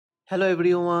Hello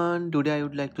everyone, today I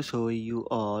would like to show you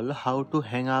all how to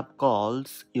hang up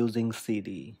calls using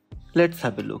Siri. Let's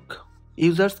have a look.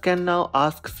 Users can now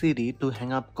ask Siri to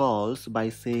hang up calls by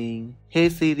saying, "Hey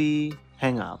Siri,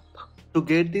 hang up." To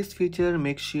get this feature,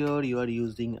 make sure you are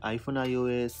using iPhone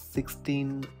iOS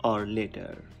 16 or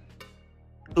later.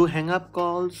 To hang up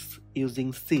calls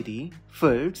using Siri,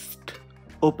 first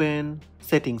open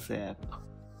Settings app.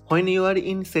 When you are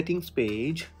in Settings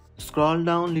page, scroll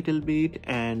down little bit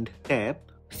and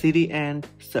tap Siri and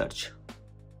search.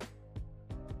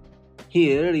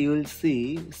 Here you will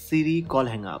see Siri call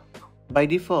hang up. By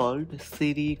default,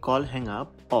 Siri call hang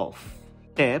up off.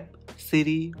 Tap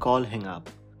Siri call hang up.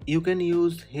 You can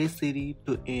use Hey Siri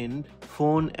to end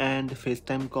phone and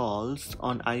FaceTime calls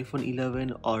on iPhone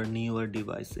 11 or newer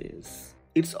devices.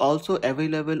 It's also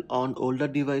available on older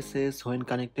devices when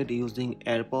connected using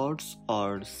AirPods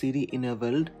or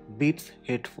Siri-enabled Beats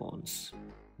headphones.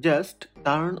 Just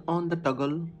turn on the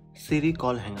toggle Siri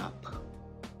call hang up.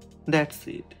 That's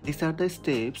it. These are the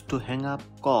steps to hang up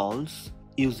calls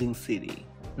using Siri.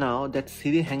 Now that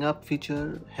Siri hang up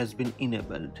feature has been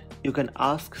enabled, you can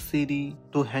ask Siri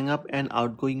to hang up an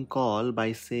outgoing call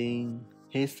by saying,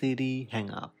 "Hey Siri,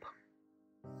 hang up."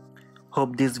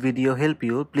 Hope this video helped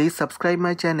you. Please subscribe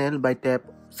my channel by tap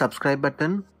subscribe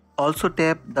button. Also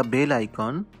tap the bell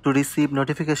icon to receive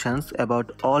notifications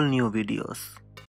about all new videos.